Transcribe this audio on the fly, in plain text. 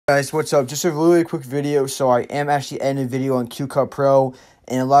Guys, what's up? Just a really quick video. So I am actually editing a video on CueCut Pro,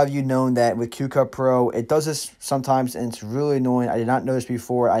 and a lot of you know that with CueCut Pro, it does this sometimes, and it's really annoying. I did not know this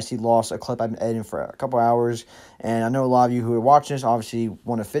before. I actually lost a clip I've been editing for a couple hours, and I know a lot of you who are watching this obviously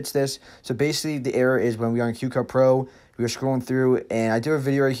want to fix this. So basically, the error is when we are on CueCut Pro, we are scrolling through, and I do a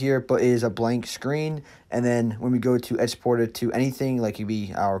video right here, but it is a blank screen. And then when we go to export it to anything, like it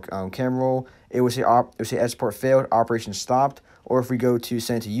be our camera roll, it would say export failed, operation stopped. Or if we go to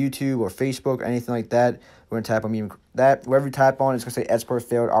send it to YouTube or Facebook or anything like that, we're going to tap on that. Wherever you tap on, it's going to say export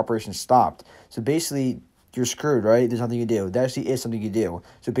failed, operation stopped. So basically, you're screwed, right? There's nothing you do. That actually is something you do.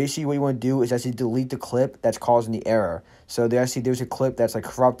 So basically, what you want to do is actually delete the clip that's causing the error. So there's a clip that's like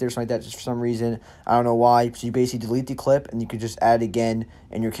corrupted or something like that just for some reason. I don't know why. So you basically delete the clip and you can just add it again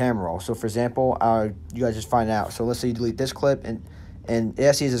in your camera roll. So for example, you guys just find out. So let's say you delete this clip and it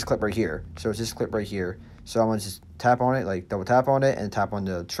actually is this clip right here. So it's this clip right here. So I'm going to just tap on it, like double tap on it, and tap on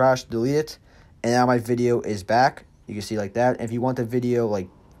the trash, delete it. And now my video is back. You can see like that. And if you want the video like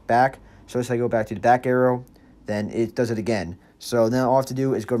back, so let's say I go back to the back arrow, then it does it again. So then all I have to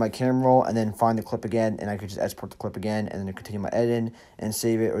do is go to my camera roll and then find the clip again, and I could just export the clip again and then continue my editing and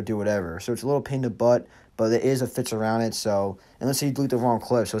save it or do whatever. So it's a little pain in the butt, but there is a fix around it. So, and let's say you delete the wrong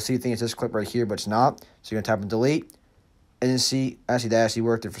clip. So see, you think it's this clip right here, but it's not. So you're going to tap on delete, and then see, actually that actually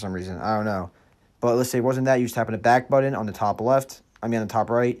worked it for some reason. I don't know. But let's say it wasn't that, you just tap on the back button on the top left, on the top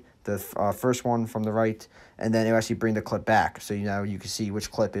right, the first one from the right, and then it will actually bring the clip back, so you can see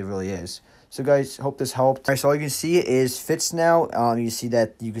which clip it really is. So guys, hope this helped. All right, so all you can see is fits now. You see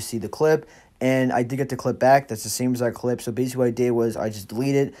the clip, and I did get the clip back. That's the same exact clip. So basically what I did was I just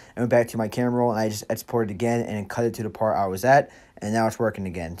deleted it and went back to my camera roll, and I just exported it again and cut it to the part I was at, and now it's working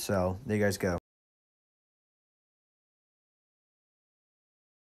again. So there you guys go.